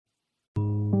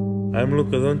I'm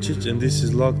Luka Doncic, and this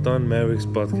is Locked On Mavericks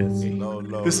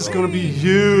podcast. This is gonna be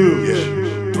huge. Yeah.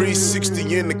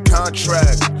 360 in the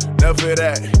contract. Never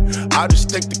that. I just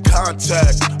take the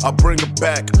contact. I bring it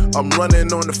back. I'm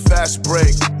running on the fast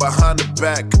break. Behind the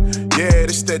back. Yeah,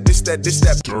 this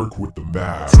that. Dirk with the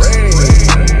Mavs.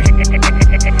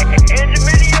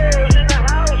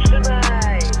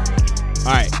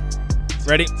 All right,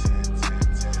 ready?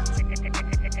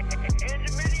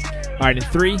 All right, in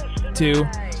 3, 2,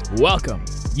 welcome.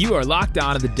 You are locked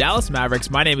on to the Dallas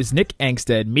Mavericks. My name is Nick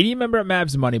Angstead, media member at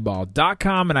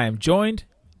MavsMoneyball.com, and I am joined,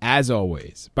 as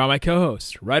always, by my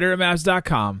co-host, writer at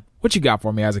Mavs.com. What you got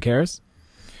for me, Isaac Harris?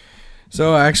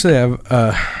 So I actually have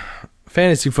a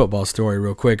fantasy football story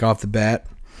real quick off the bat.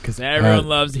 Because everyone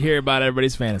loves to hear about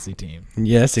everybody's fantasy team.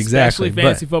 Yes, exactly. Especially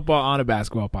fantasy football on a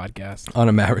basketball podcast. On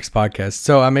a Mavericks podcast.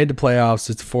 So I made the playoffs.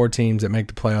 It's 4 teams that make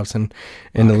the playoffs in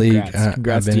the league.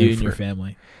 Congrats to you and your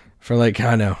family. For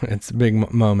I know, it's a big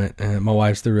moment. My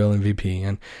wife's the real MVP.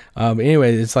 And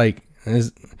anyway, it's I've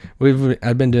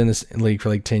been doing this league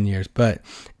for 10 years. But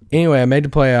anyway, I made the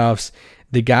playoffs.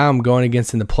 The guy I'm going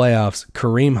against in the playoffs,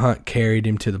 Kareem Hunt carried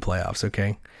him to the playoffs,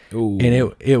 okay? Ooh.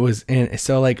 And it was, and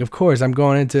so of course I'm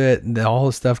going into it. All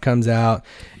the stuff comes out,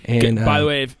 and by the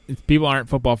way, if people aren't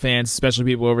football fans, especially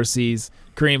people overseas,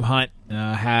 Kareem Hunt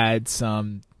had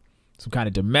some kind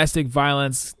of domestic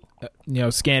violence,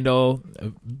 scandal.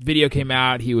 A video came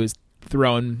out. He was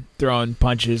throwing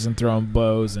punches and throwing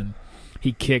blows, and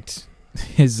he kicked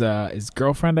his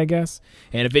girlfriend, I guess.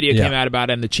 And a video came out about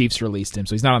it, and the Chiefs released him,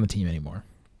 so he's not on the team anymore.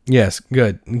 Yes,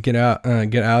 good. Get out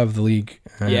of the league.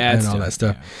 And all that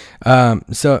stuff. Yeah.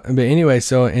 But anyway,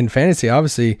 so in fantasy,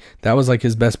 obviously that was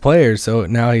his best player. So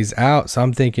now he's out. So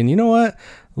I'm thinking, you know what?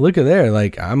 Look at there.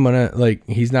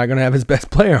 He's not gonna have his best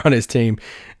player on his team.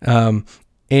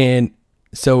 And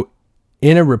so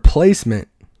in a replacement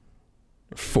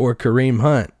for Kareem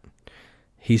Hunt,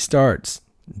 he starts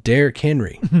Derrick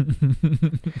Henry.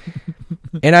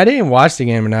 And I didn't watch the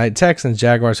game tonight. Texans,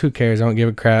 Jaguars, who cares? I don't give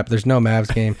a crap. There's no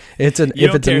Mavs game. You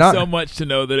don't care so much to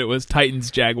know that it was Titans,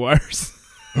 Jaguars.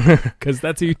 Because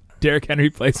that's who Derrick Henry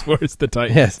plays for, is the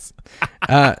Titans.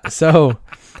 Yes. So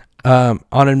on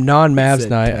a non-Mavs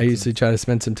night, I usually try to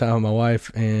spend some time with my wife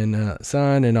and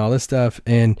son and all this stuff.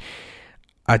 And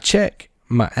I check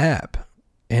my app.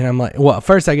 And I'm like, well,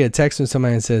 first I get a text from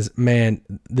somebody that says, man,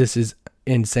 this is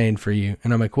insane for you.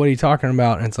 And I'm like, what are you talking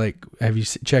about? And it's like, have you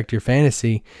checked your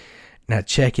fantasy? And I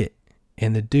check it,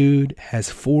 and the dude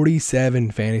has 47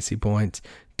 fantasy points,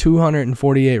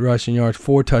 248 rushing yards,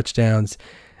 4 touchdowns,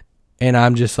 and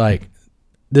I'm just like,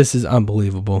 this is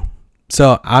unbelievable.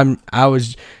 So I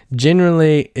was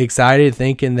genuinely excited,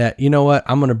 thinking that, you know what,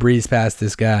 I'm gonna breeze past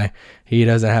this guy. He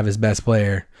doesn't have his best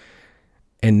player,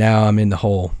 and now I'm in the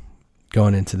hole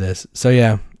going into this. So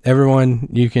yeah, everyone,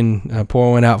 you can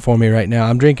pour one out for me right now.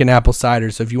 I'm drinking apple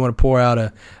cider, so if you want to pour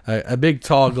out a big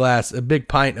tall glass, a big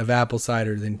pint of apple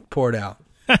cider, then pour it out.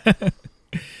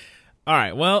 All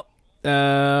right, well,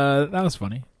 that was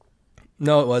funny.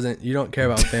 No, it wasn't. You don't care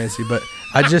about fantasy, but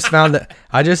I just found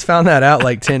that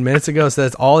out 10 minutes ago, so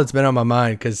that's all that's been on my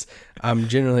mind because I'm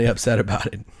genuinely upset about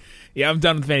it. Yeah, I'm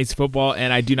done with fantasy football,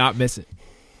 and I do not miss it.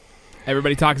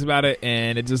 Everybody talks about it,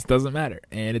 and it just doesn't matter,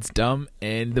 and it's dumb.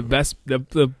 And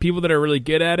the people that are really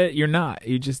good at it, you're not.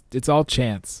 It's all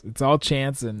chance. It's all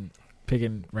chance and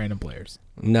picking random players.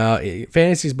 No,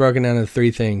 fantasy's broken down into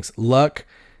 3 things: luck.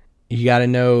 You got to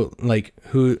know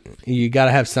who. You got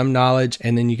to have some knowledge,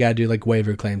 and then you got to do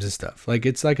waiver claims and stuff.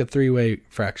 It's like a 3-way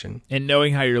fraction. And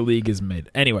knowing how your league is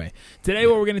made. Anyway, today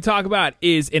what we're going to talk about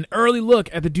is an early look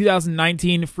at the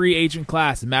 2019 free agent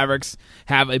class. The Mavericks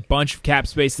have a bunch of cap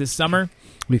space this summer.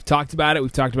 We've talked about it.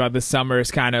 We've talked about this summer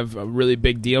as kind of a really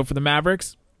big deal for the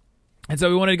Mavericks. And so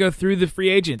we wanted to go through the free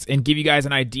agents and give you guys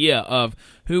an idea of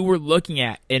who we're looking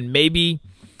at and maybe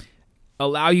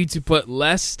allow you to put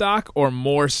less stock or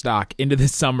more stock into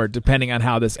this summer depending on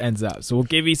how this ends up. So we'll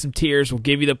give you some tiers. We'll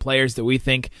give you the players that we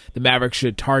think the Mavericks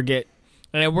should target.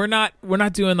 And we're not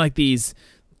doing these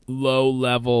low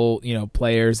level,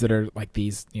 players that are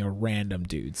these, random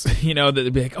dudes, that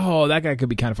would be oh, that guy could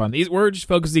be kind of fun. We're just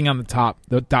focusing on the top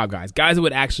guys that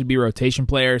would actually be rotation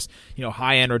players,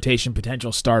 high end rotation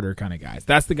potential starter kind of guys.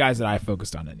 That's the guys that I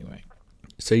focused on anyway.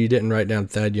 So you didn't write down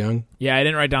Thad Young? Yeah, I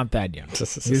didn't write down Thad Young.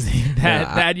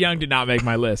 Thad Young did not make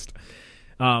my list.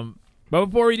 But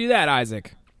before we do that,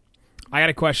 Isaac, I got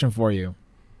a question for you.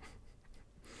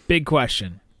 Big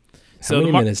question. How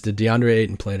many minutes did DeAndre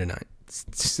Ayton play tonight?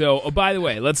 So, by the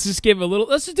way, let's just do a little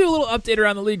update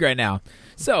around the league right now.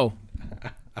 So,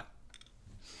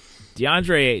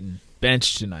 DeAndre Ayton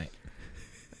benched tonight.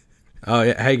 Oh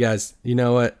yeah, hey guys, you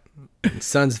know what?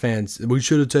 Suns fans, we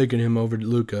should have taken him over to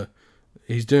Luka.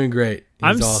 He's doing great.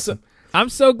 He's awesome. I'm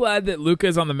so glad that Luka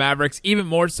is on the Mavericks, even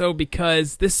more so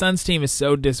because this Suns team is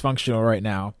so dysfunctional right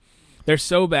now. They're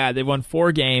so bad. They've won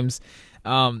 4 games.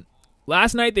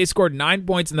 Last night they scored 9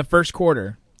 points in the first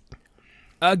quarter.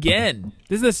 Again,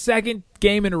 this is the second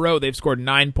game in a row they've scored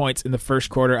 9 points in the first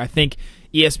quarter. I think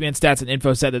ESPN Stats and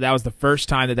Info said that was the first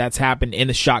time that that's happened in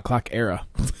the shot clock era.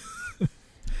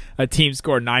 A team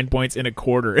scored 9 points in a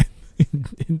quarter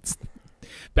in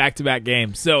back-to-back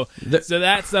games. So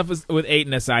that stuff was with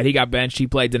Ayton aside. He got benched. He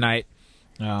played tonight.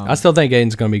 I still think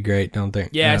Ayton's going to be great. Don't think?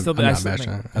 Yeah,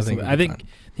 I think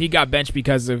he got benched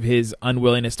because of his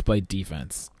unwillingness to play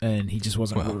defense, and he just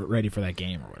wasn't ready for that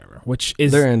game or whatever. Which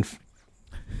is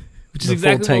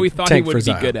exactly what we thought he would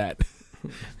be good at.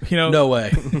 No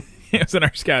way. It was in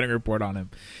our scouting report on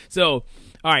him. So,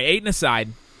 all right, Ayton aside,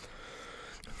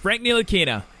 Frank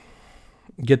Ntilikina.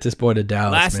 Get this boy to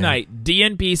Dallas. Last night,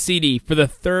 DNP CD for the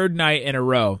 3rd night in a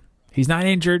row. He's not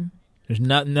injured. There's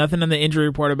nothing on the injury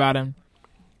report about him.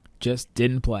 Just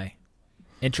didn't play.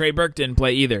 And Trey Burke didn't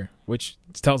play either, which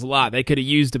tells a lot. They could have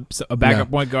used a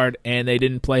backup point guard, and they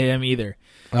didn't play him either.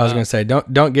 I was going to say,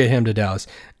 don't get him to Dallas.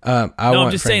 I'm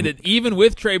just saying that even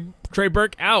with Trey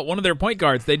Burke out, one of their point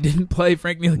guards, they didn't play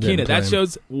Frank Ntilikina. That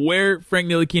shows where Frank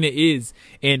Ntilikina is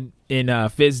in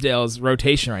Fizdale's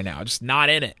rotation right now. Just not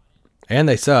in it. And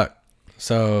they suck.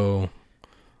 So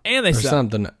there's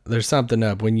something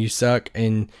up when you suck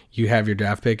and you have your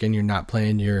draft pick and you're not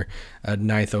playing your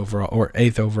 9th overall or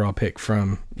 8th overall pick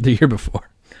from the year before.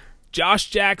 Josh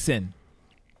Jackson.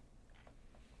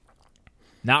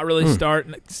 Not really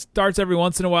starts every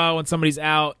once in a while when somebody's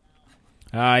out.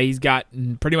 He's got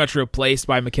pretty much replaced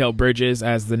by Mikal Bridges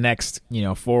as the next,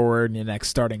 forward and the next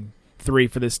starting 3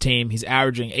 for this team. He's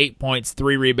averaging 8 points,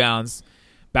 3 rebounds,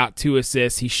 about 2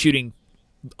 assists. He's shooting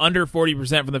under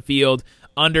 40% from the field,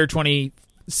 under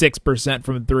 26%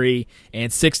 from 3,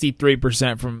 and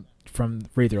 63% from the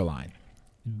free throw line.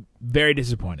 Very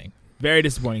disappointing. Very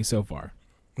disappointing so far.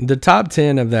 The top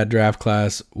 10 of that draft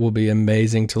class will be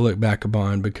amazing to look back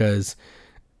upon because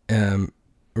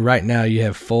right now you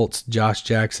have Fultz, Josh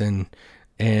Jackson,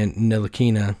 and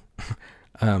Ntilikina.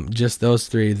 Just those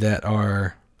 3 that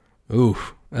are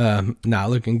not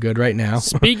looking good right now.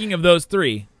 Speaking of those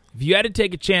 3, if you had to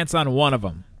take a chance on one of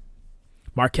them,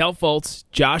 Markelle Fultz,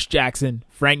 Josh Jackson,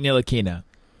 Frank Ntilikina,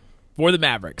 for the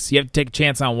Mavericks, you have to take a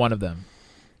chance on one of them.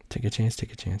 Take a chance.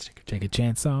 Take a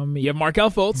chance on me. You have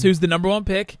Markelle Fultz, who's the number 1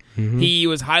 pick. Mm-hmm. He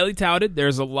was highly touted.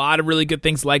 There's a lot of really good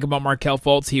things to like about Markelle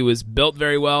Fultz. He was built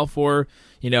very well for,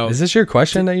 Is this your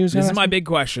question that you was going to ask? This is my big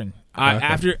question.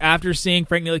 After seeing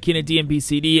Frank Ntilikina DNP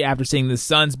CD, after seeing the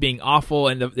Suns being awful,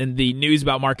 and the news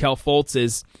about Markelle Fultz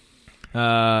is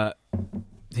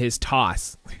his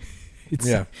toss.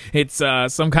 It's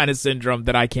some kind of syndrome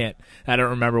that I don't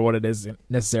remember what it is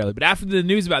necessarily. But after the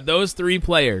news about those 3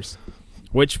 players,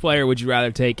 which player would you rather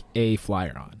take a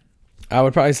flyer on? I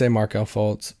would probably say Markelle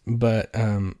Fultz, but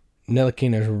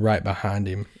Ntilikina is right behind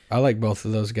him. I like both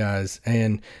of those guys,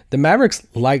 and the Mavericks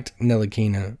liked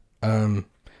Ntilikina.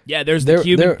 There's the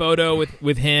Cuban photo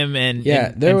with him and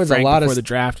there was Frank a lot before of the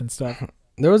draft and stuff.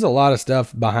 There was a lot of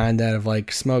stuff behind that of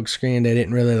like smoke screen. They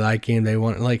didn't really like him. They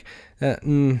wanted I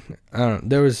don't know.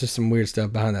 There was just some weird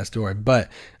stuff behind that story, but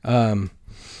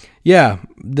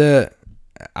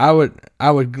I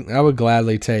would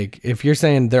gladly take, if you're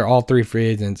saying they're all 3 free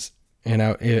agents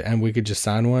and we could just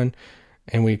sign one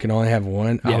and we can only have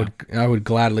one, I would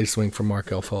gladly swing for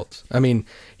Markelle Fultz. I mean,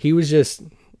 he was just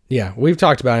we've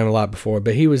talked about him a lot before,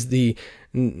 but he was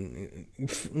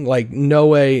no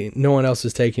way no one else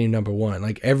was taking him number 1.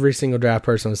 Like every single draft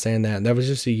person was saying that, and that was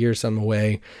just a year or something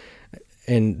away,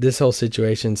 and this whole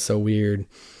situation's so weird.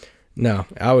 No,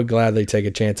 I would gladly take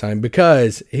a chance on him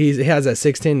because he has that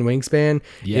 6'10" wingspan.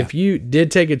 Yeah. If you did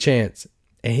take a chance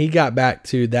and he got back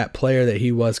to that player that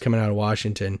he was coming out of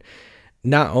Washington,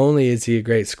 not only is he a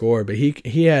great scorer, but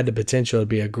he had the potential to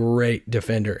be a great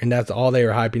defender, and that's all they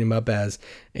were hyping him up as.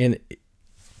 And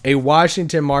a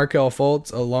Washington Markelle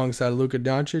Fultz alongside Luka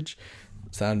Doncic,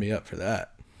 sign me up for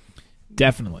that.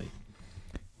 Definitely.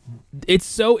 It's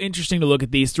so interesting to look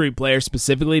at these 3 players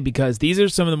specifically because these are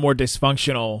some of the more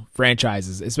dysfunctional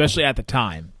franchises, especially at the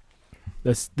time.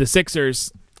 The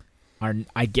Sixers are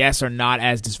not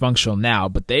as dysfunctional now,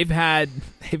 but they've had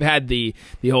the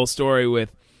whole story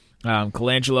with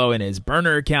Colangelo and his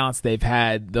burner accounts. They've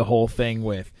had the whole thing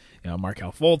with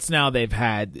Markelle Fultz now. They've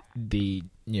had the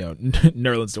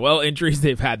Nerlens Noel injuries.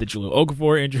 They've had the Jahlil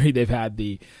Okafor injury. They've had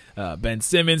the Ben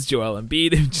Simmons, Joel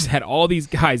Embiid. They've just had all these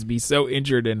guys be so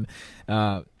injured and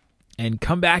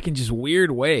come back in just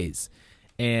weird ways.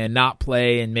 and not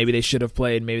play, and maybe they should have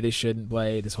played, maybe they shouldn't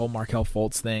play. This whole Markelle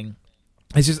Fultz thing.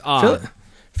 It's just odd.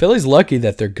 Philly's lucky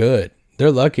that they're good.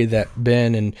 They're lucky that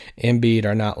Ben and Embiid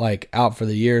are not like out for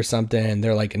the year or something, and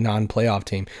they're like a non-playoff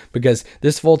team, because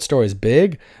this Fultz story is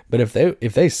big. But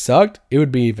if they sucked, it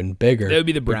would be even bigger. They would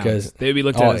be the Browns. They would be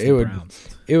looked at as the Browns.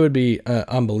 It would be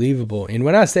unbelievable. And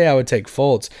when I say I would take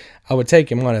Fultz, I would take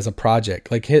him on as a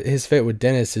project. Like his fit with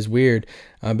Dennis is weird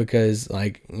because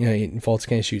like Fultz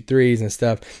can't shoot threes and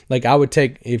stuff. Like I would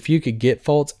take, if you could get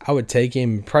Fultz, I would take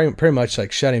him pretty much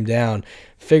like shut him down,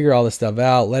 figure all this stuff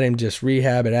out, let him just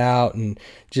rehab it out and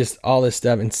just all this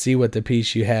stuff, and see what the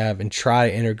piece you have, and try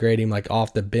to integrate him like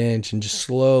off the bench and just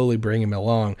slowly bring him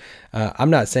along. I'm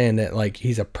not saying that like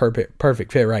he's a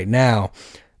perfect fit right now,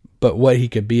 but what he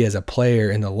could be as a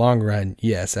player in the long run,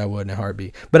 yes, I would in a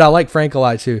heartbeat. But I like Frank a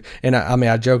lot too. And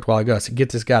I joked while ago, so get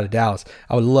this guy to Dallas.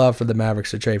 I would love for the Mavericks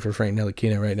to trade for Frank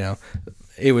Ntilikina right now.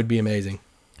 It would be amazing.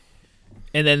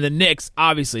 And then the Knicks,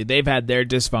 obviously, they've had their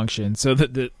dysfunction. So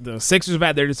the Sixers have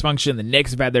had their dysfunction. The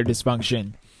Knicks have had their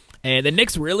dysfunction. And the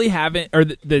Knicks really haven't, or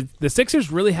the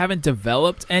Sixers really haven't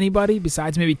developed anybody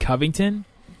besides maybe Covington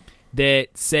that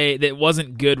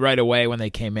wasn't good right away when they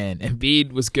came in.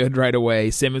 Embiid was good right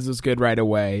away. Simmons was good right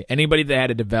away. Anybody that had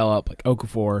to develop, like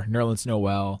Okafor, Nerlens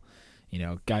Noel,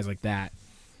 guys like that,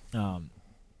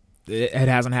 it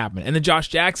hasn't happened. And then Josh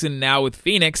Jackson now with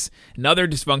Phoenix, another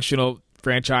dysfunctional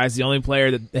franchise. The only player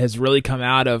that has really come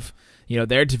out of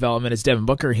their development is Devin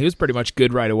Booker. He was pretty much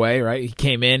good right away, right? He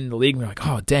came in the league and we're like,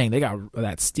 oh dang, they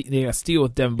got steal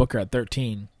with Devin Booker at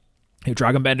 13.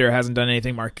 Dragan Bender hasn't done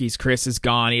anything. Marquise Chris is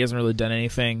gone. He hasn't really done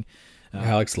anything.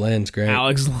 Alex Len's great.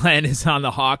 Alex Len is on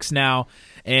the Hawks now.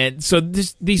 And so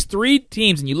these three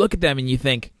teams, and you look at them and you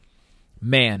think,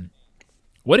 man,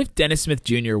 what if Dennis Smith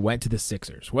Jr. went to the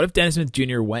Sixers? What if Dennis Smith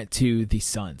Jr. went to the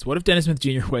Suns? What if Dennis Smith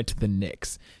Jr. went to the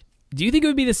Knicks? Do you think it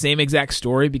would be the same exact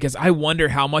story? Because I wonder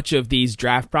how much of these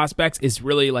draft prospects is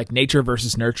really like nature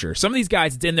versus nurture. Some of these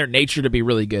guys, it's in their nature to be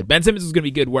really good. Ben Simmons was going to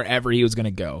be good wherever he was going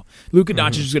to go. Luka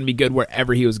Doncic was going to be good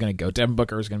wherever he was going to go. Devin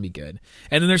Booker was going to be good.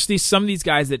 And then there's some of these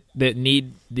guys that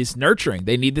need this nurturing.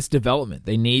 They need this development.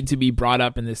 They need to be brought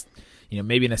up in this,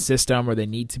 maybe in a system, or they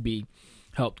need to be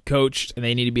helped coached, and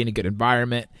they need to be in a good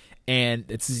environment. And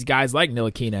it's these guys like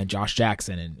Ntilikina and Josh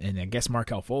Jackson and I guess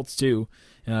Markelle Fultz too.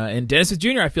 And Dennis Smith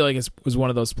Jr. I feel like was one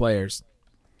of those players.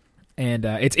 And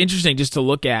it's interesting just to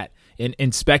look at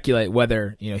and speculate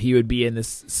whether he would be in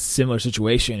this similar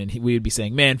situation, and we would be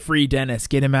saying, man, free Dennis,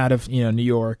 get him out of New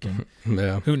York. And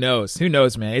yeah. Who knows,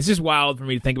 man? It's just wild for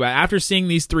me to think about. After seeing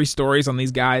these three stories on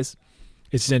these guys,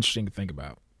 it's just interesting to think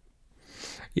about.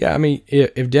 Yeah, I mean,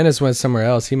 if Dennis went somewhere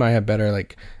else, he might have better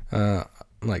like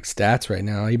stats right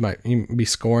now. He might be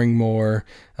scoring more,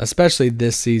 especially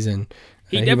this season.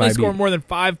 He definitely scored more than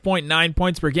 5.9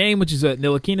 points per game, which is what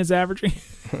Ntilikina's averaging.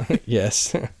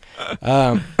 Yes.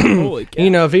 Holy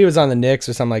cow. If he was on the Knicks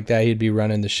or something like that, he'd be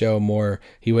running the show more.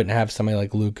 He wouldn't have somebody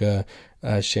like Luka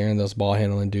sharing those ball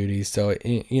handling duties. So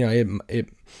it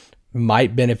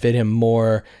might benefit him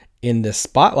more in the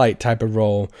spotlight type of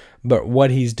role. But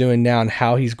what he's doing now and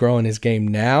how he's growing his game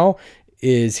now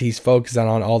is he's focusing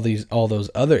on all those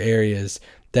other areas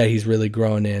that he's really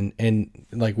growing in, and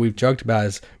like we've joked about,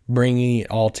 is bringing it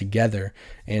all together.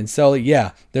 And so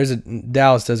yeah,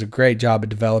 Dallas does a great job of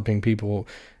developing people.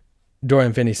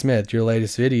 Dorian Finney-Smith, your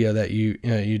latest video that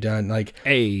you done, like,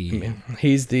 hey,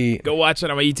 he's the go watch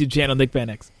it on my YouTube channel, Nick Van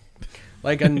X.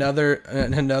 Like another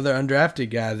undrafted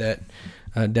guy that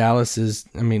Dallas is.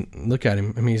 I mean, look at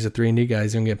him. I mean, he's a 3-and-D guy.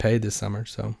 He's gonna get paid this summer.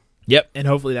 So. Yep, and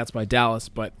hopefully that's by Dallas.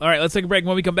 But all right, let's take a break.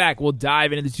 When we come back, we'll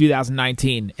dive into the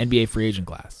 2019 NBA free agent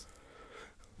class.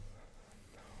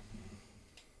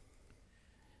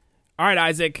 All right,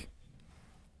 Isaac.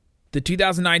 The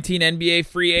 2019 NBA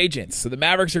free agents. So the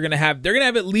Mavericks are going to have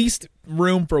at least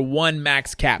room for one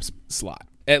max cap slot.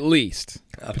 At least.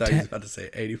 I thought he was about to say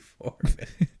 84.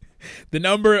 The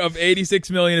number of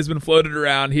 $86 million has been floated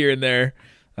around here and there.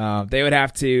 They would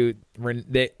have to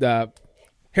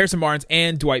Harrison Barnes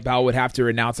and Dwight Powell would have to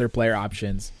renounce their player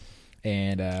options,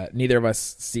 and neither of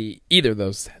us see either of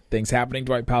those things happening.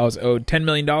 Dwight Powell is owed $10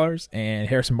 million, and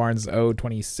Harrison Barnes is owed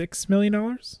 $26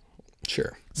 million.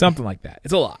 Sure. Something like that.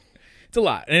 It's a lot.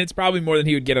 And it's probably more than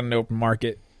he would get on an open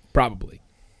market, probably.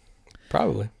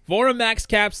 For a max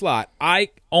cap slot,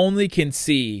 I only can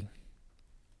see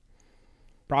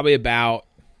probably about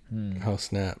oh,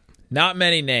 snap. Not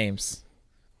many names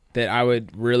that I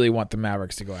would really want the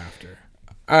Mavericks to go after.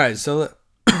 All right, so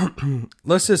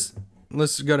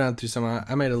let's go down through some.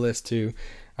 I made a list too.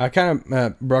 I kind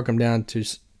of broke them down to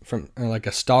from like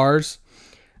a stars.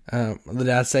 That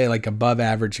I say like above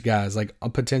average guys, like a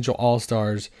potential all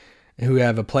stars, who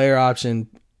have a player option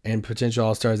and potential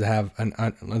all-stars that have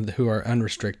who are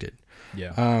unrestricted.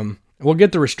 Yeah. We'll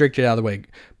get the restricted out of the way.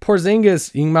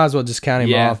 Porzingis, you might as well just count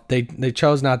him off. They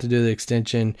chose not to do the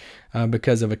extension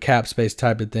because of a cap space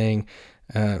type of thing.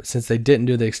 Since they didn't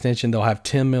do the extension, they'll have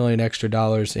 $10 million extra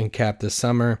in cap this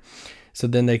summer. So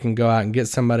then they can go out and get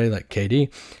somebody like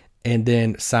KD and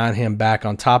then sign him back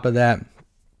on top of that.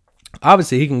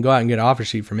 Obviously, he can go out and get an offer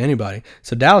sheet from anybody.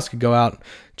 So Dallas could go out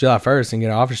July 1st and get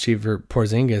an offer sheet for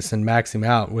Porzingis and max him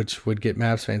out, which would get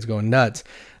Mavs fans going nuts.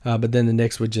 But then the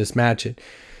Knicks would just match it.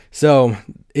 So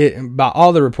by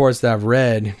all the reports that I've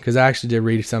read, because I actually did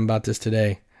read something about this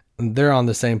today, they're on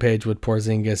the same page with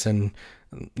Porzingis and,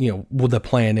 what the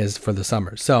plan is for the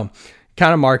summer. So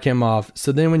kind of mark him off.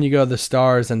 So then when you go to the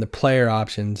stars and the player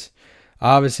options,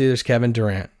 obviously there's Kevin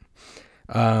Durant.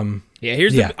 I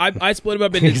split him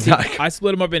up into I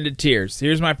split him up into tiers.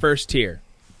 Here's my first tier.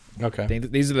 Okay. I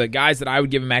think these are the guys that I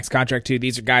would give a max contract to.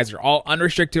 These are guys that are all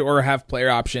unrestricted or have player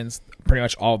options. Pretty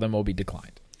much all of them will be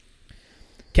declined.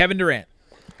 Kevin Durant,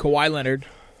 Kawhi Leonard,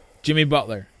 Jimmy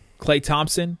Butler, Klay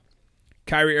Thompson,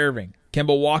 Kyrie Irving,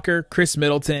 Kemba Walker, Chris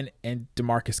Middleton, and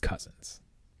DeMarcus Cousins.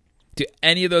 Do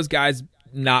any of those guys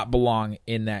not belong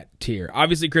in that tier?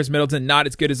 Obviously, Chris Middleton, not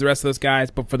as good as the rest of those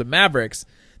guys, but for the Mavericks,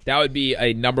 that would be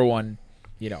a number one,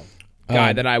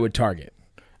 guy that I would target.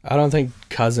 I don't think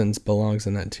Cousins belongs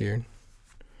in that tier.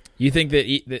 You think that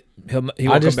he will come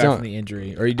back from the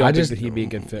injury, or you don't think that he'd be a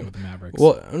good fit with the Mavericks?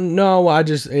 Well, no,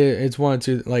 it's one or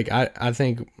two. Like I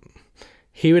think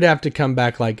he would have to come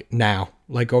back like now,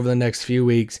 like over the next few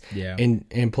weeks,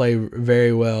 and play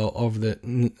very well over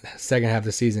the second half of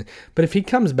the season. But if he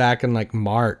comes back in like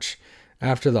March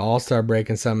after the All-Star break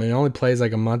and something, and only plays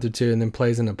like a month or two, and then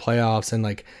plays in the playoffs and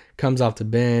like comes off the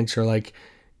bench or like.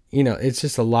 It's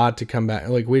just a lot to come back.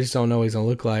 Like, we just don't know what he's going to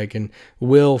look like. And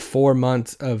will 4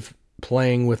 months of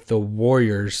playing with the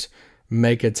Warriors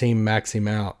make a team max him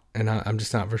out? And I'm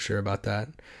just not for sure about that.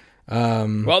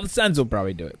 Well, the Suns will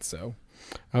probably do it, so.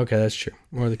 Okay, that's true.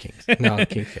 Or the Kings. No, the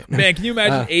Kings can't. Man, can you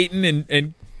imagine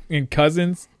Ayton and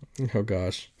Cousins? Oh,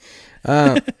 gosh.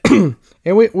 And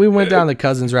we went down the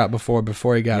Cousins route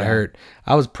before he got hurt.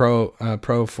 I was pro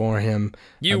for him.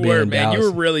 You were, man. Dallas. You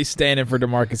were really standing for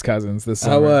DeMarcus Cousins this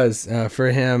summer. I was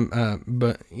for him,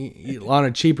 but on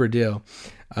a cheaper deal.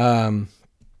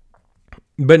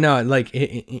 But no,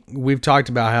 like we've talked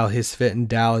about how his fit in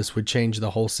Dallas would change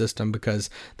the whole system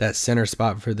because that center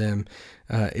spot for them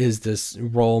is this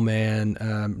roll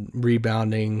man,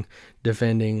 rebounding,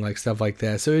 defending, like stuff like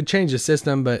that. So it would change the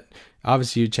system, but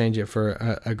obviously you change it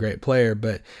for a great player.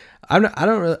 But I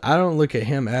don't look at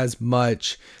him as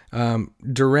much.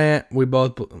 Durant, we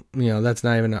both, that's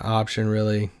not even an option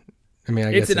really. I mean,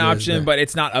 I guess it's an option, but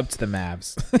it's not up to the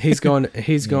Mavs. he's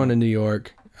going to New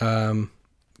York.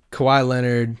 Kawhi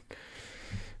Leonard,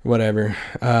 whatever.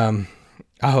 I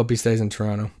hope he stays in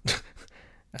Toronto.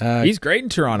 He's great in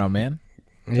Toronto, man.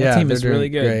 That team is really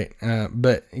good. Great.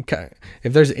 But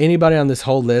if there's anybody on this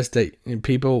whole list that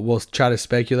people will try to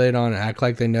speculate on and act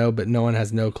like they know, but no one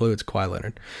has no clue, it's Kawhi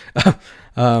Leonard.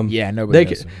 Nobody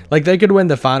knows. They could win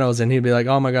the finals and he'd be like,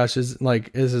 oh my gosh, this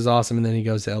is awesome. And then he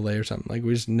goes to LA or something. Like,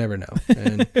 we just never know.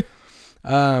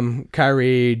 And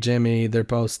Kyrie, Jimmy, they're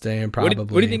both staying probably. What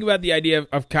do you think about the idea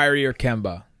of Kyrie or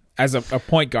Kemba as a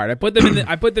point guard? I put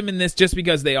them in this just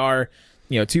because they are,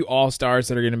 two all-stars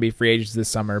that are going to be free agents this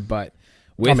summer, but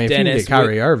with if Dennis, you get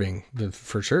Kyrie Irving,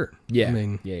 for sure. Yeah, I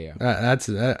mean, yeah. That's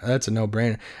a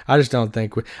no-brainer. I just don't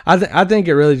think I think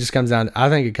it really just comes down. I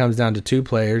think it comes down to two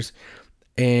players.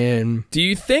 And do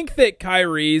you think that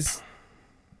Kyrie's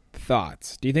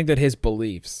thoughts? Do you think that his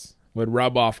beliefs would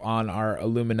rub off on our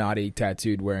Illuminati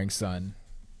tattooed wearing son,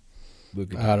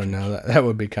 Luka Doncic? I don't know. That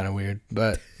would be kind of weird,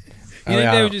 but you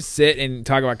think they would just sit and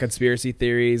talk about conspiracy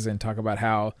theories and talk about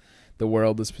how the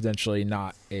world is potentially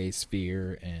not a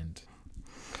sphere? And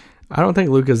I don't think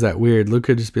Luka's that weird.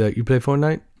 Luka just be like, "You play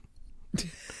Fortnite?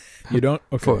 You don't?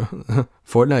 Okay.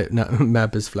 Fortnite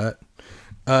map is flat."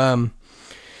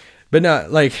 But no,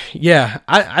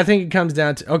 I think it comes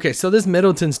down to, okay, so this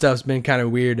Middleton stuff's been kind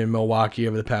of weird in Milwaukee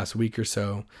over the past week or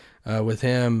so. With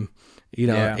him,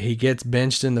 he gets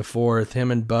benched in the fourth.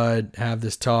 Him and Bud have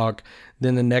this talk.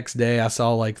 Then the next day I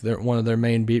saw one of their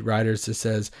main beat writers that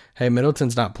says, hey,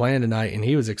 Middleton's not playing tonight, and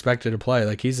he was expected to play.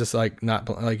 Like, he's just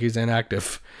he's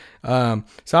inactive. So I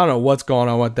don't know what's going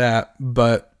on with that,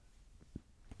 but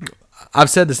I've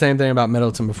said the same thing about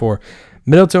Middleton before.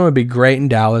 Middleton would be great in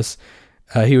Dallas.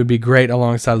 He would be great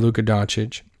alongside Luka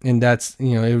Doncic, and that's,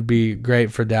 it would be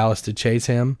great for Dallas to chase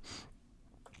him.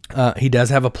 He does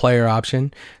have a player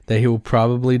option that he will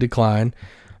probably decline,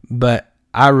 but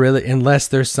I really, unless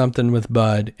there's something with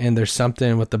Bud and there's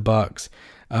something with the Bucks,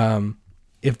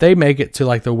 if they make it to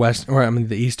like the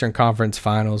Eastern Conference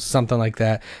Finals, something like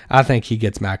that, I think he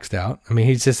gets maxed out. I mean,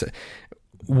 he's just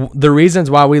the reasons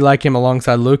why we like him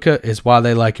alongside Luka is why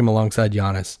they like him alongside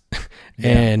Giannis,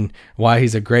 and why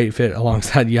he's a great fit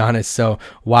alongside Giannis. So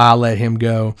why I let him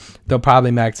go? They'll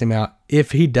probably max him out.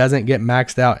 If he doesn't get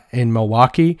maxed out in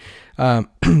Milwaukee,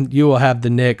 you will have the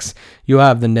Knicks, you'll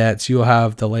have the Nets, you'll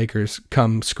have the Lakers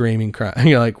come screaming,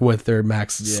 like with their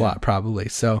max slot probably.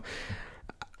 So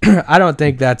I don't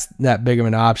think that's that big of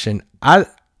an option. Out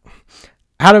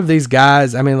of these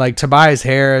guys, I mean, like Tobias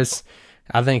Harris,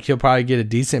 I think he'll probably get a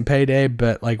decent payday,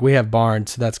 but like we have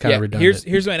Barnes, so that's kind of redundant.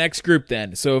 Here's my next group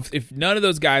then. So if none of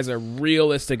those guys are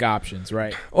realistic options,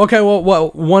 right? Okay,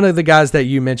 well, one of the guys that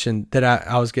you mentioned that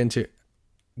I was getting to,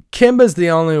 Kemba's the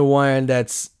only one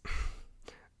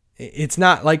it's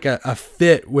not like a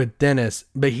fit with Dennis,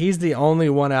 but he's the only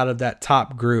one out of that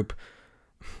top group.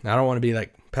 I don't want to be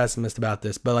like pessimist about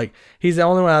this, but like he's the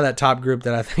only one out of that top group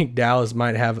that I think Dallas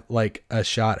might have like a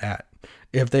shot at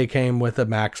if they came with a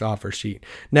max offer sheet.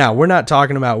 Now, we're not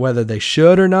talking about whether they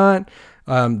should or not.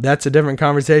 That's a different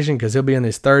conversation because he'll be in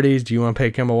his 30s. Do you want to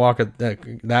pay Kemba Walker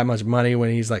that much money when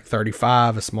he's like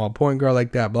 35, a small point guard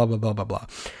like that, blah, blah, blah, blah, blah.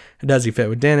 Does he fit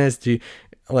with Dennis? He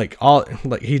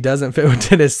doesn't fit with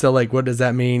Dennis, so like what does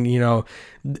that mean? You know,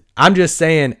 I'm just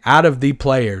saying out of the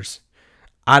players,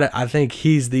 I think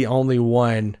he's the only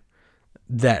one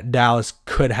that Dallas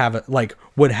would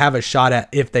have a shot at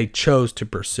if they chose to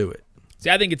pursue it. See,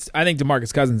 I think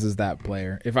DeMarcus Cousins is that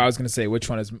player. If I was going to say which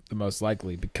one is the most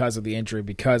likely because of the injury,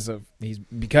 because he's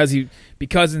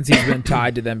been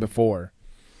tied to them before.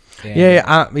 And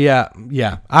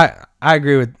I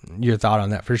agree with your thought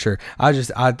on that for sure. I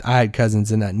had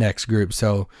Cousins in that next group,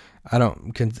 so I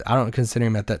don't consider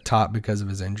him at that top because of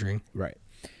his injury. Right.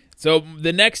 So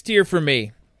the next tier for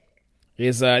me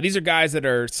is these are guys that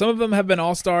are, some of them have been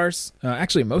all-stars.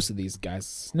 Actually, most of these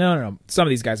guys. No. Some of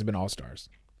these guys have been all-stars.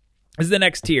 This is the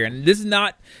next tier, and this is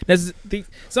not.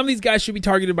 Some of these guys should be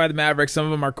targeted by the Mavericks. Some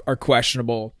of them are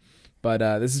questionable, but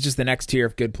this is just the next tier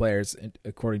of good players,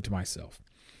 according to myself.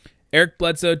 Eric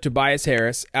Bledsoe, Tobias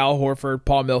Harris, Al Horford,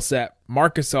 Paul Millsap,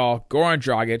 Marc Gasol, Goran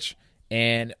Dragic,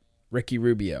 and Ricky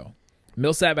Rubio.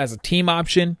 Millsap has a team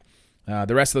option.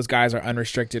 The rest of those guys are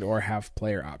unrestricted or have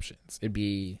player options. It'd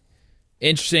be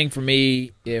interesting for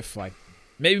me if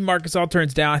maybe Marc Gasol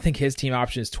turns down. I think his team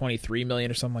option is $23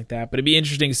 million or something like that. But it'd be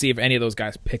interesting to see if any of those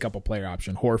guys pick up a player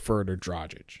option, Horford or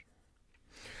Dragic.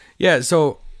 Yeah,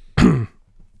 so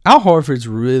Al Horford's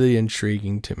really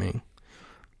intriguing to me.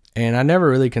 And I never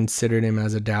really considered him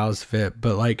as a Dallas fit,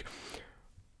 but like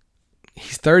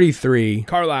he's 33.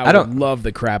 Carlisle would love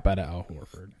the crap out of Al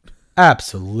Horford.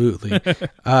 Absolutely.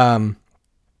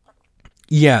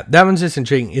 Yeah, that one's just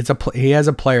intriguing. He has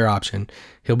a player option.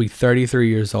 He'll be 33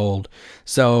 years old.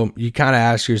 So you kind of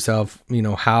ask yourself, you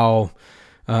know, how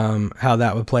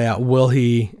that would play out. Will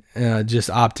he just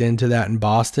opt into that in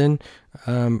Boston?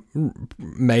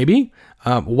 Maybe.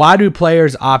 Why do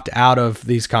players opt out of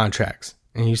these contracts?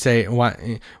 And you say,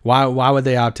 why would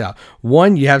they opt out?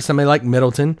 One, you have somebody like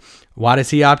Middleton. Why does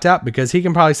he opt out? Because he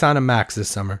can probably sign a max this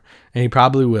summer, and he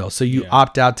probably will. So you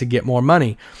opt out to get more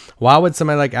money. Why would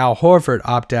somebody like Al Horford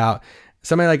opt out?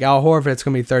 Somebody like Al Horford, it's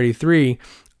going to be 33.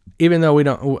 Even though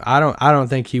I don't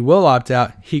think he will opt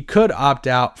out. He could opt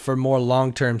out for more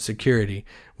long-term security.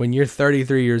 When you're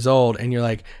 33 years old and you're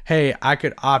like, hey, I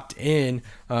could opt in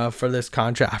for this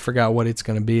contract. I forgot what it's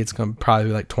going to be. It's going to probably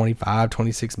be like 25,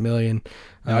 26 million.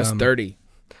 No, it's 30.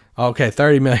 Okay,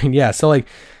 30 million. Yeah. So like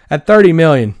at 30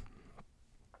 million,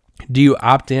 do you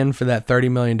opt in for that $30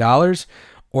 million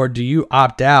or do you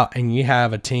opt out and you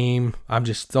have a team? I'm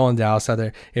just throwing Dallas out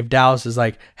there. If Dallas is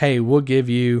like, hey, we'll give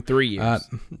you 3 years,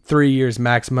 3 years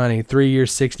max money, 3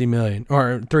 years, 60 million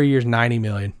or 3 years, 90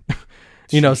 million.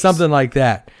 You know, something like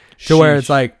that, to where it's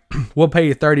like, we'll pay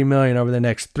you $30 million over the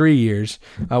next 3 years,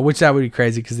 which that would be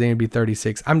crazy because then it'd be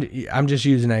 36. I'm just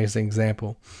using that as an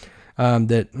example.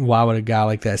 That why would a guy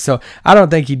like that? So I don't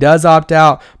think he does opt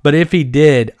out, but if he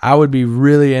did, I would be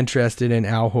really interested in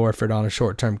Al Horford on a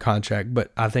short-term contract.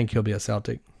 But I think he'll be a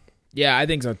Celtic. Yeah, I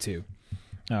think so too.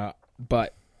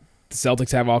 But the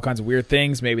Celtics have all kinds of weird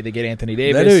things. Maybe they get Anthony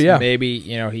Davis. They do, yeah. Maybe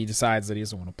he decides that he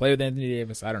doesn't want to play with Anthony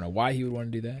Davis. I don't know why he would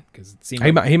want to do that because it seems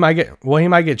he might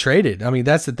get traded. I mean,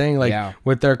 that's the thing.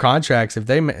 With their contracts, if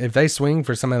they swing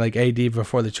for somebody like AD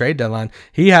before the trade deadline,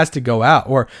 he has to go out.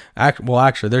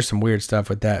 Actually, there's some weird stuff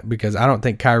with that because I don't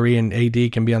think Kyrie and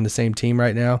AD can be on the same team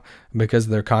right now because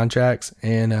of their contracts.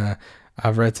 And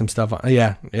I've read some stuff on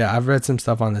I've read some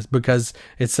stuff on this because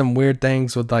it's some weird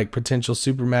things with like potential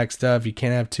supermax stuff. You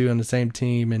can't have two on the same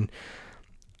team, and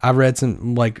I've read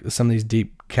some of these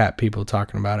deep cap people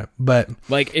talking about it. But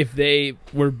like if they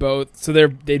were both, so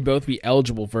they'd both be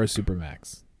eligible for a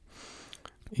supermax.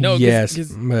 No, yes,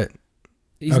 but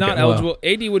he's not eligible.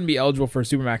 AD wouldn't be eligible for a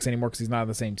supermax anymore because he's not on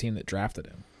the same team that drafted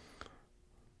him.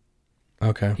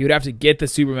 Okay, he would have to get the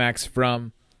supermax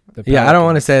from the Pelicans. Yeah, I don't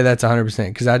want to say that's 100%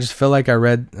 because I just feel like I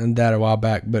read that a while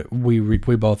back, but we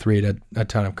both read a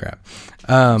ton of crap.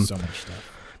 So much stuff.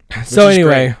 So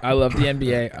anyway, great. I love the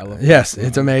NBA. I love yes,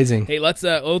 it's amazing. Hey,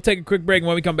 we'll take a quick break. And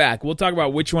when we come back, we'll talk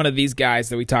about which one of these guys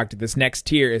that we talked to this next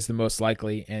tier is the most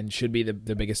likely and should be the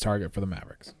biggest target for the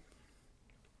Mavericks.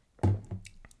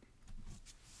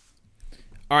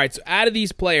 All right, so out of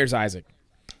these players, Isaac,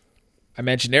 I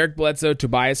mentioned Eric Bledsoe,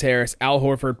 Tobias Harris, Al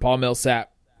Horford, Paul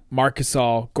Millsap, Marc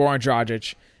Gasol, Goran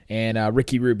Dragic, and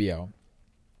Ricky Rubio.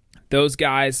 Those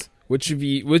guys, which of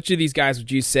these guys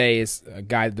would you say is a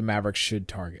guy that the Mavericks should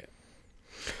target?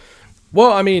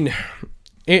 Well, I mean,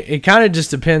 it kind of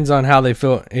just depends on how they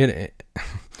feel,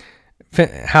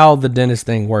 how the Dennis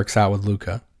thing works out with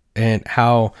Luka, and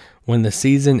how when the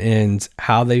season ends,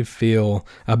 how they feel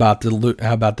about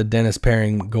the Dennis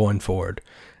pairing going forward,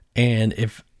 and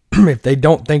if they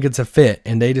don't think it's a fit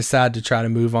and they decide to try to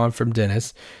move on from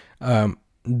Dennis,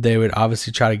 they would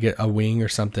obviously try to get a wing or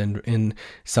something in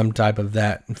some type of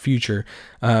that future.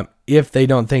 If they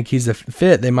don't think he's a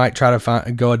fit, they might try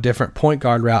to go a different point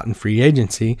guard route in free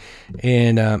agency.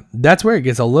 And that's where it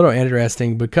gets a little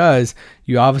interesting because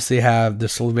you obviously have the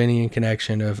Slovenian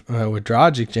connection with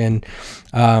Dragic. And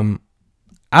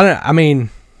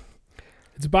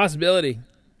it's a possibility.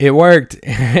 It worked.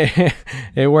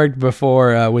 It worked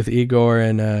before with Igor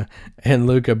and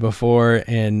Luka before,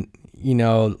 and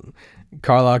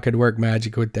Carlisle could work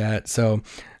magic with that. So,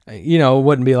 it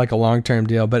wouldn't be like a long-term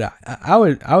deal, but I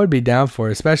would be down for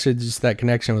it, especially just that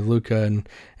connection with Luka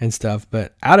and stuff.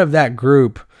 But out of that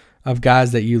group of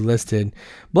guys that you listed,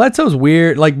 Bledsoe's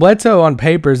weird. Like Bledsoe on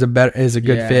paper is a good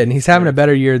fit, and he's having a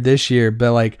better year this year.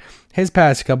 But like his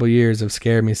past couple years have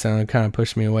scared me, so it kind of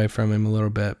pushed me away from him a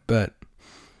little bit. But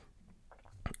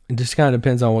it just kind of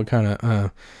depends on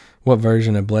what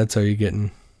version of Bledsoe you're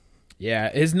getting. Yeah,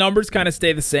 his numbers kind of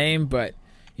stay the same, but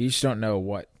you just don't know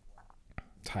what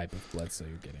type of Bledsoe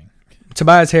you're getting.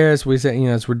 Tobias Harris, we said,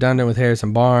 it's redundant with Harris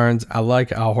and Barnes. I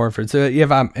like Al Horford. So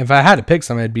if I had to pick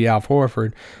something, it'd be Al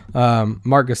Horford.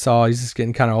 Marc Gasol, he's just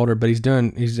getting kind of older, but he's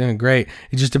doing great.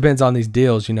 It just depends on these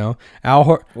deals, Marc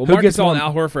Gasol and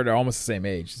Al Horford are almost the same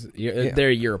age. They're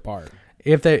a year apart.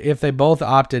 If they both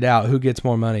opted out, who gets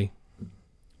more money?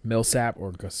 Millsap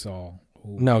or Gasol?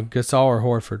 Ooh. No, Gasol or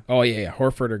Horford. Oh, yeah,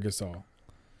 Horford or Gasol.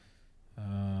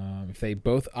 If they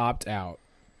both opt out.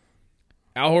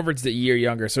 Al Horford's the year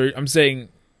younger, so I'm saying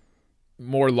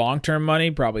more long-term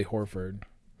money, probably Horford.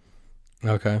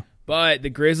 Okay. But the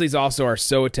Grizzlies also are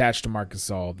so attached to Marc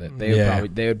Gasol that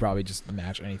they would probably just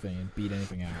match anything and beat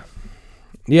anything out.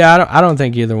 Yeah, I don't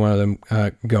think either one of them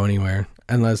go anywhere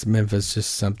unless Memphis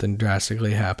just something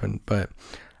drastically happened. But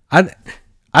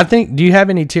I think. Do you have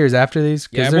any tiers after these?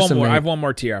 Yeah, I have one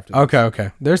more tier after this.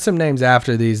 Okay. There's some names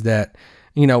after these that,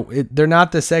 they're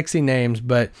not the sexy names,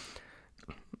 but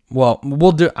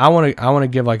we'll do. I want to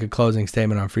give like a closing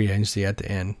statement on free agency at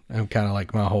the end. I'm kind of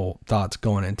like my whole thoughts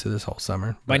going into this whole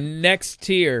summer. My next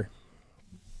tier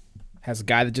has a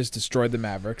guy that just destroyed the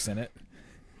Mavericks in it.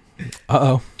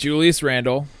 Julius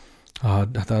Randle. Oh, I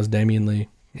thought it was Damian Lee.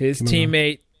 His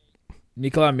teammate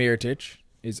Nikola Mirotic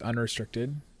is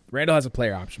unrestricted. Randall has a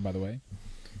player option, by the way.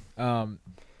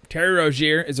 Terry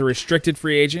Rozier is a restricted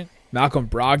free agent. Malcolm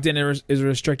Brogdon is a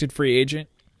restricted free agent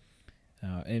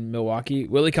in Milwaukee.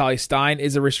 Willie Cauley-Stein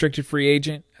is a restricted free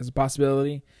agent as a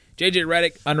possibility. JJ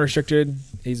Redick, unrestricted.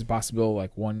 He's a possible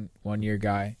like one-year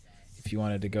guy if you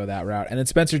wanted to go that route. And then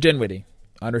Spencer Dinwiddie,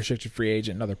 unrestricted free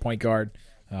agent, another point guard.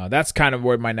 That's kind of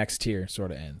where my next tier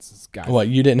sort of ends. What,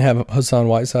 you didn't have Hassan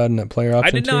Whiteside in that player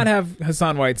option? I did not have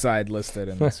Hassan Whiteside listed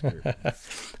in this group.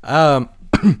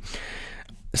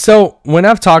 So when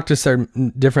I've talked to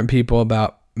certain different people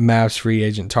about Mavs free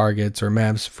agent targets or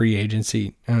Mavs free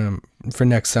agency for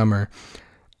next summer,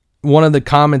 one of the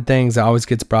common things that always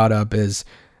gets brought up is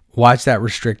watch that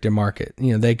restricted market.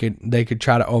 They could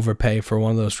try to overpay for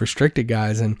one of those restricted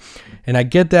guys, and I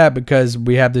get that because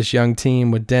we have this young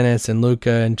team with Dennis and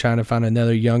Luka and trying to find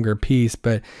another younger piece,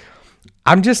 but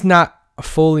I'm just not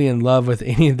fully in love with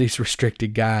any of these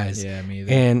restricted guys. Yeah, me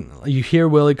either. And you hear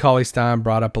Willie Cauley-Stein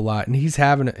brought up a lot, and he's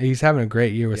having a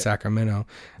great year with Sacramento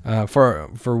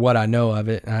for what I know of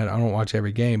it. I don't watch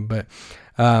every game, but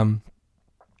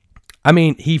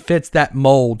he fits that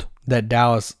mold that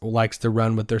Dallas likes to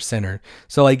run with their center.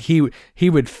 So like he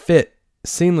would fit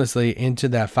seamlessly into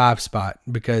that 5 spot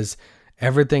because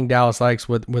everything Dallas likes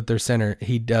with their center,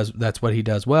 he does. That's what he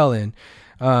does well in.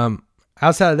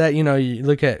 Outside of that, you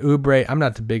look at Oubre. I'm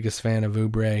not the biggest fan of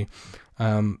Oubre.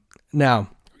 Now,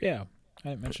 yeah, I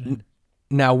didn't mention him.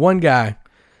 Now, one guy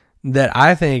that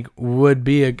I think would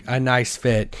be a nice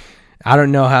fit. I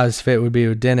don't know how his fit would be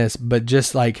with Dennis, but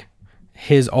just like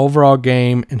his overall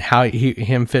game and how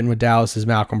him fitting with Dallas is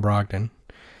Malcolm Brogdon.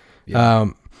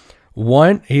 Yeah.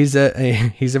 One, he's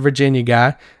a Virginia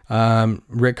guy.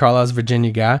 Rick Carlisle's a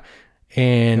Virginia guy,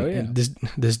 and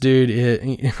this dude,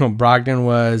 Brogdon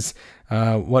was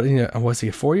was he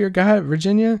a 4-year guy at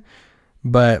Virginia?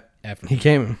 But he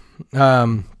came.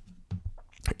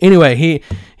 Anyway,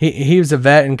 he was a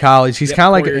vet in college. He's kind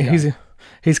of like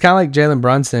he's kind of like Jalen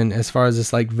Brunson as far as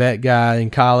this like vet guy in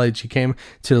college. He came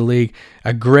to the league,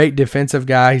 a great defensive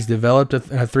guy. He's developed a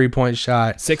 3-point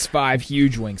shot. 6'5",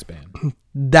 huge wingspan.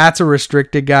 That's a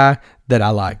restricted guy that I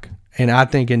like, and I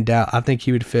think I think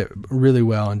he would fit really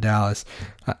well in Dallas.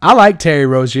 I like Terry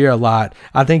Rozier a lot.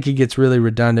 I think he gets really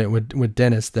redundant with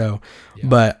Dennis though,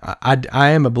 but I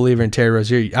am a believer in Terry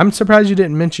Rozier. I'm surprised you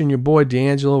didn't mention your boy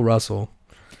D'Angelo Russell.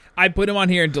 I put him on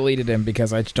here and deleted him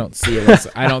because I just don't see it.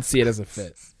 I don't see it as a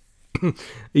fit.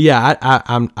 Yeah,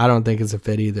 I don't think it's a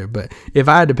fit either. But if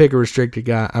I had to pick a restricted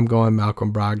guy, I'm going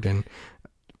Malcolm Brogdon.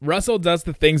 Russell does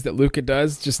the things that Luka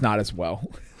does, just not as well.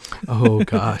 Oh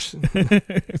gosh.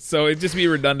 So it'd just be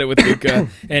redundant with Luka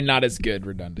and not as good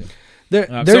redundant.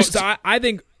 So I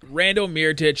think Randall,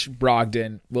 Mirotic,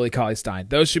 Brogdon, Willie Cauley-Stein.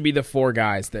 Those should be the 4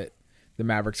 guys that the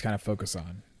Mavericks kind of focus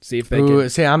on. See if they can.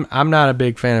 See, I'm not a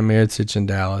big fan of Mirotic in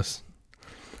Dallas.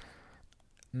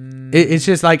 It's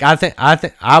just like I think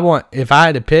I want, if I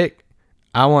had to pick,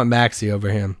 I want Maxey over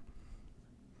him.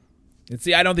 And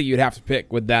see, I don't think you'd have to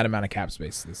pick with that amount of cap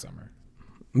space this summer.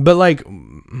 But like,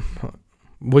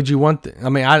 would you want?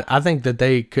 I think that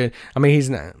they could. I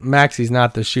mean, Maxey's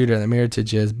not the shooter that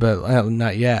Mirotic is, but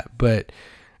not yet. But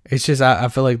it's just I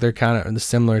feel like they're kind of the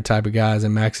similar type of guys,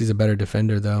 and Maxey's a better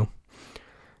defender though.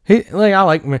 I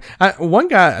like one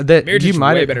guy that Mirotic you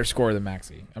might way better scorer than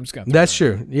Maxey. I'm just gonna. That's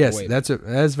true. Yes,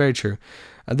 that's very true.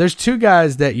 There's 2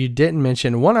 guys that you didn't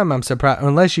mention. One of them I'm surprised,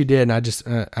 unless you did, and I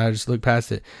just looked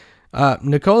past it.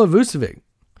 Nikola Vucevic.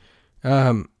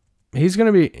 He's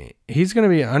gonna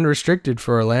be unrestricted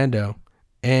for Orlando,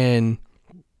 and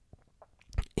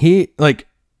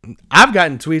I've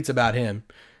gotten tweets about him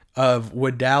of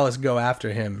would Dallas go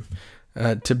after him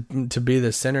to be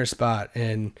the center spot,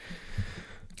 and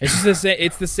it's just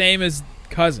it's the same as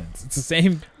Cousins. It's the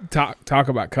same talk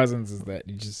about Cousins, is that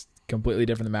he's just completely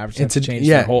different than Mavericks. Have to change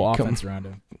the whole offense around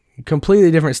him.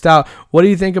 Completely different style. What do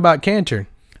you think about Kanter?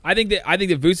 I think that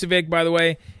Vucevic, by the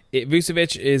way,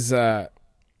 Vucevic is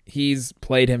he's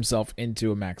played himself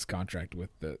into a max contract with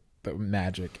the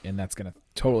Magic, and that's going to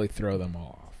totally throw them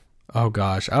all off. Oh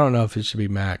gosh, I don't know if it should be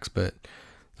max, but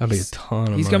that'd be a ton of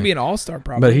money. He's going to be an all-star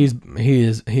probably. But he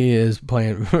is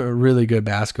playing really good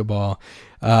basketball.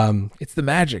 It's the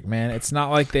Magic, man. It's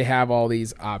not like they have all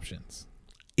these options.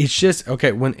 It's just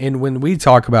okay when we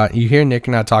talk about, you hear Nick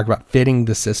and I talk about fitting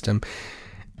the system.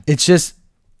 It's just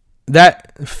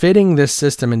that fitting this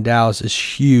system in Dallas is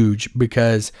huge,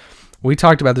 because we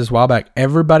talked about this a while back.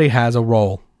 Everybody has a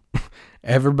role.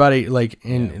 Everybody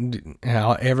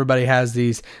how everybody has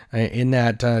these in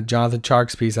that Jonathan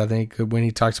Tjarks piece. I think when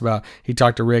he talked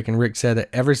to Rick, and Rick said that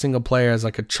every single player has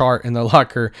like a chart in the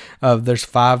locker of there's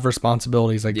 5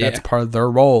 responsibilities. That's part of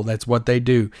their role. That's what they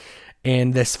do.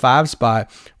 And this 5 spot,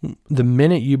 the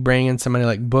minute you bring in somebody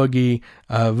like Boogie,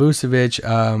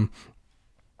 Vucevic,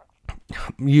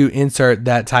 you insert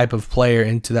that type of player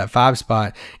into that 5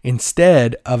 spot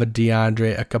instead of a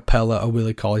DeAndre, a Capella, a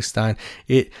Willie Cauley-Stein.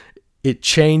 It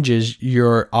changes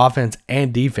your offense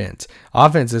and defense.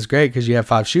 Offense is great because you have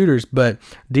 5 shooters, but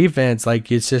defense,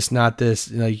 it's just not this,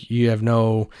 you have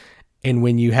no. And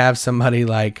when you have somebody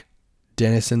like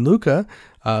Dennis and Luka,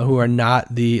 who are not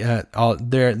they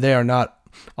are not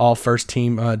all first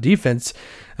team defense,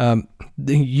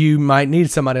 you might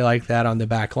need somebody like that on the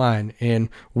back line. And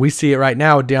we see it right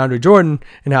now with DeAndre Jordan,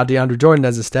 and how DeAndre Jordan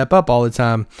doesn't step up all the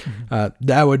time.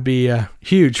 That would be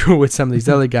huge with some of these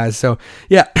other guys. So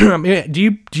yeah,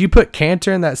 do you put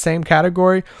Kanter in that same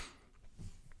category?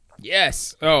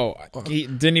 Yes. Oh, he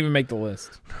didn't even make the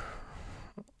list.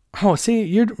 Oh, see,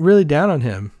 you're really down on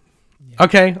him. Yeah.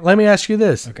 Okay, let me ask you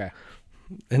this. Okay.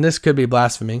 And this could be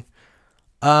blasphemy.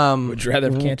 Would you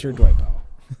rather have Kanter or Dwight Powell?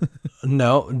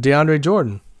 No, DeAndre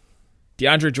Jordan.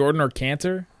 DeAndre Jordan or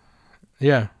Kanter?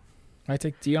 Yeah. I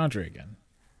take DeAndre again.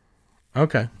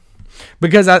 Okay.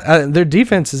 Because their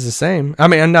defense is the same. I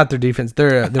mean, not their defense.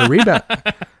 Their rebound.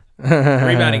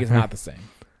 Rebounding is not the same.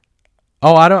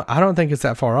 Oh, I don't think it's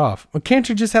that far off. Well,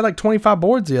 Cantor just had like 25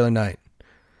 boards the other night.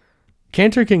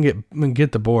 Cantor can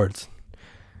get the boards.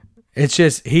 It's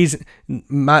just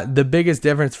the biggest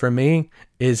difference for me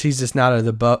is he's just not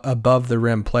above the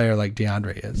rim player like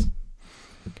DeAndre is.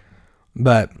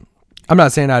 But I'm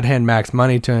not saying I'd hand max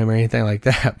money to him or anything like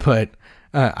that. But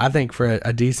I think for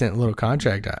a decent little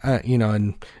contract,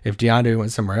 and if DeAndre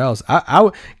went somewhere else,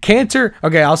 Cantor.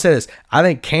 Okay, I'll say this: I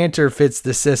think Cantor fits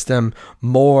the system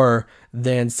more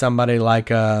than somebody like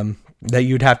that.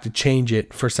 You'd have to change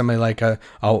it for somebody like a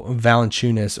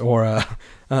Valanciunas or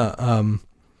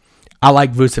I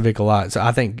like Vucevic a lot, so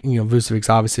I think Vucevic's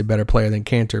obviously a better player than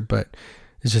Cantor, but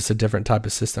it's just a different type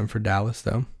of system for Dallas,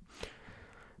 though.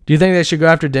 Do you think they should go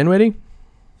after Dinwiddie?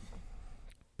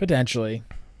 Potentially.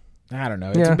 I don't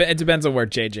know. Yeah. It depends on where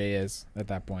JJ is at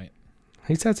that point.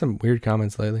 He's had some weird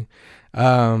comments lately.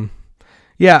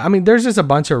 Yeah, I mean, there's just a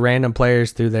bunch of random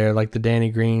players through there, like the Danny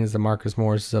Greens, the Marcus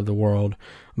Morrises of the world.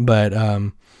 But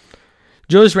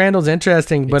Julius Randle's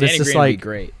interesting, but Danny it's just Green would like be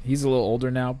great. He's a little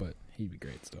older now, but he'd be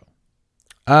great still.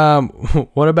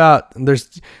 What about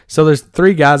there's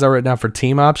three guys I wrote down for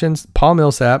team options. Paul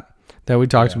Millsap that we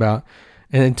talked about,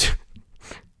 and then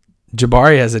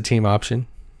Jabari has a team option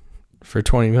for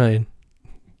 $20 million.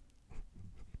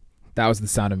 That was the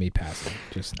sound of me passing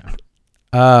just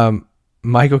now.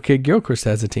 Michael Kidd-Gilchrist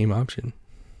has a team option.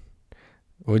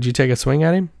 Would you take a swing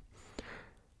at him?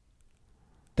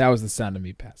 That was the sound of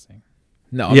me passing.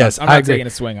 No, I'm yes, not, I'm not agree. taking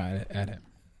a swing at him.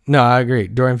 No, I agree.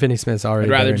 Dorian Finney-Smith's already.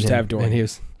 I'd rather better just than have him, Dorian. and he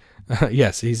was,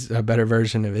 yes, he's a better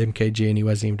version of MKG, and he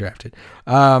wasn't even drafted.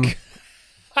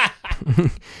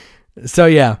 So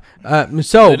yeah,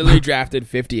 literally drafted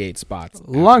 58 spots.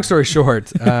 Long story short,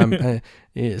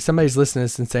 somebody's listening to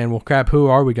this and saying, "Well, crap, who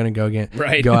are we going to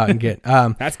go out and get?"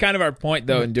 That's kind of our point,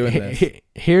 though, in doing this.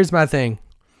 Here's my thing: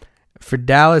 for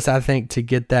Dallas, I think to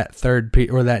get that third piece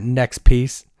or that next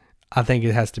piece, I think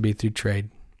it has to be through trade.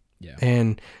 Yeah,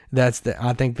 and I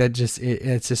think that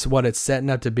it's just what it's setting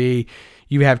up to be.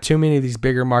 You have too many of these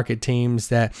bigger market teams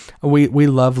that we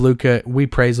love Luka, we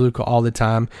praise Luka all the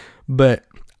time, but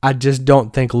I just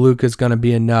don't think Luka's going to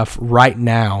be enough right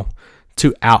now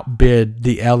to outbid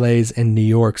the LAs and New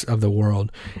Yorks of the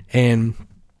world. And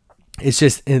it's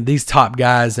just these top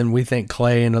guys, and we think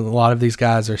Clay and a lot of these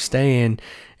guys are staying,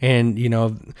 and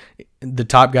the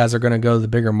top guys are going to go to the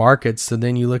bigger markets. So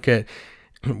then you look at,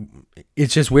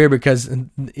 it's just weird because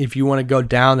if you want to go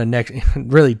down the next,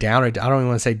 really down, I don't even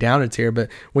want to say down a tier, but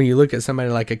when you look at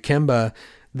somebody like a Kemba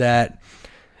that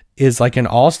is like an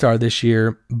all-star this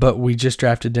year, but we just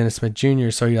drafted Dennis Smith Jr.,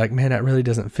 so you're like, man, that really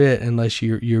doesn't fit unless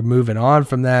you're moving on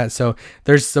from that. So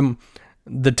there's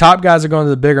the top guys are going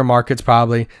to the bigger markets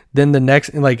probably. Then the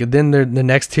next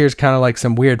tier is kind of like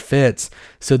some weird fits.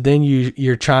 So then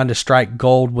you're trying to strike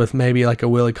gold with maybe like a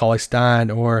Willie Cauley-Stein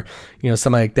or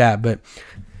something like that. But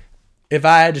if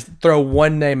I had to throw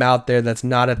one name out there that's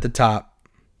not at the top,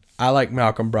 I like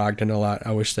Malcolm Brogdon a lot.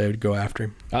 I wish they would go after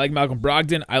him. I like Malcolm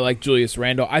Brogdon. I like Julius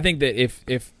Randle. I think that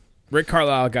if Rick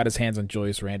Carlisle got his hands on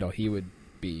Julius Randle, he would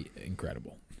be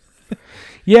incredible.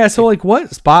 Yeah, so like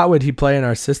what spot would he play in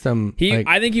our system?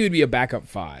 I think he would be a backup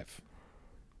 5.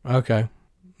 Okay.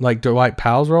 Like Dwight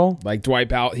Powell's role? Like Dwight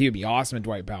Powell. He would be awesome in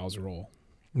Dwight Powell's role.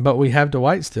 But we have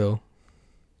Dwight still.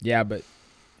 Yeah, but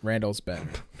Randall's better.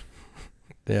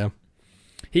 Yeah.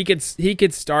 He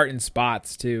could start in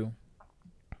spots too.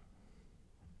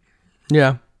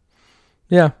 Yeah.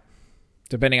 Yeah.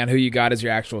 Depending on who you got as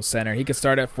your actual center. He could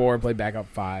start at 4 and play backup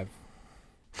 5.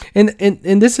 And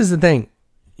this is the thing.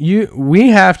 We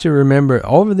have to remember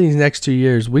over these next 2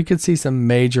 years, we could see some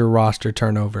major roster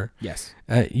turnover. Yes.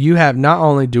 You have not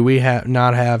only do we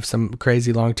not have some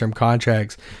crazy long-term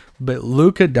contracts, but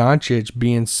Luka Doncic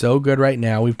being so good right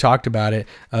now, we've talked about it,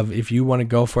 of if you want to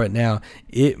go for it now,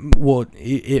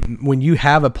 when you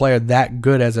have a player that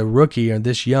good as a rookie or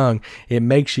this young, it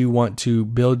makes you want to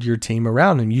build your team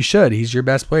around him. You should. He's your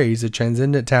best player. He's a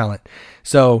transcendent talent.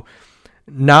 So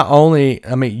not only,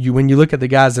 when you look at the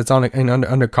guys that's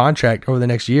under contract over the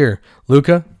next year,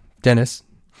 Luka, Dennis,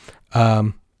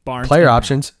 Barnes, player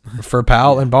options for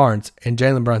Powell and Barnes and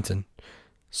Jalen Brunson.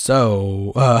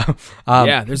 So,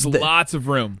 there's lots of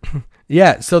room.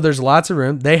 Yeah, so there's lots of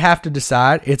room. They have to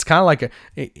decide. It's kind of like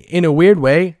in a weird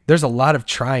way, there's a lot of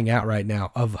trying out right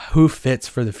now of who fits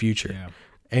for the future. Yeah.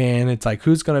 And it's like,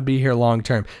 who's going to be here long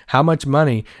term? How much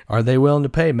money are they willing to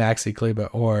pay Maxi Kleba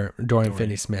or Dorian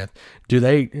Finney-Smith? Do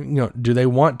they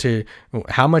want to?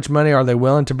 How much money are they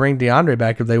willing to bring DeAndre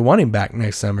back if they want him back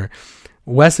next summer?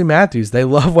 Wesley Matthews, they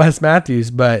love Wes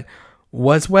Matthews, but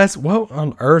what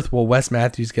on earth will Wes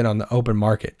Matthews get on the open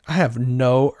market? I have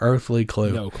no earthly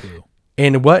clue. No clue.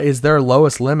 And what is their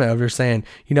lowest limit of you're saying,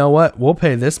 you know what, we'll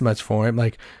pay this much for him?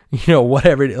 Like,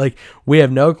 whatever. Like, we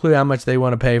have no clue how much they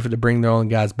want to pay to bring their own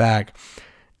guys back.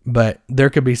 But there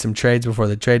could be some trades before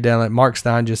the trade deadline. Like Mark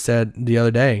Stein just said the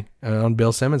other day on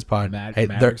Bill Simmons' pod.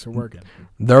 Mavericks are working.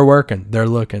 They're working. They're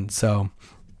looking. So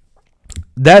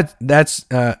that's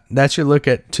your look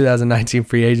at 2019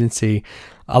 free agency.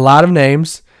 A lot of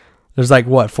names. There's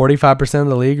 45% of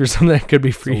the league or something that could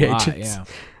be free agents.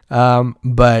 Yeah.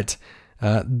 But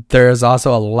there is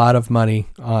also a lot of money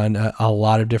on a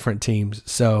lot of different teams.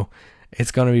 So it's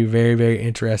going to be very, very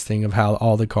interesting of how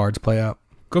all the cards play out.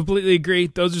 Completely agree.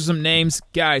 Those are some names.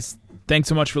 Guys, thanks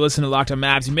so much for listening to Locked On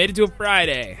Mavs. You made it to a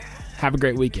Friday. Have a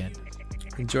great weekend.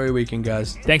 Enjoy your weekend,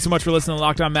 guys. Thanks so much for listening to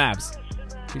Locked On Mavs.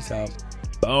 Peace out.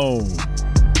 Boom.